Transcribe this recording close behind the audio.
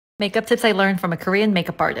Makeup tips I learned from a Korean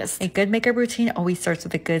makeup artist. A good makeup routine always starts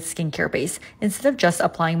with a good skincare base. Instead of just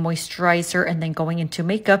applying moisturizer and then going into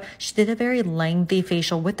makeup, she did a very lengthy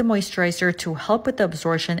facial with the moisturizer to help with the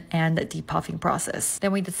absorption and the depuffing process.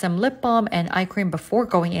 Then we did some lip balm and eye cream before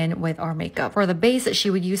going in with our makeup. For the base,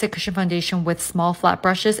 she would use a cushion foundation with small flat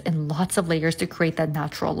brushes and lots of layers to create that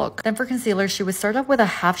natural look. Then for concealer, she would start off with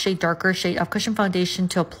a half shade darker shade of cushion foundation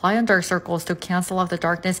to apply on dark circles to cancel off the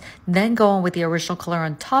darkness, then go on with the original color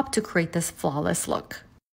on top to create this flawless look.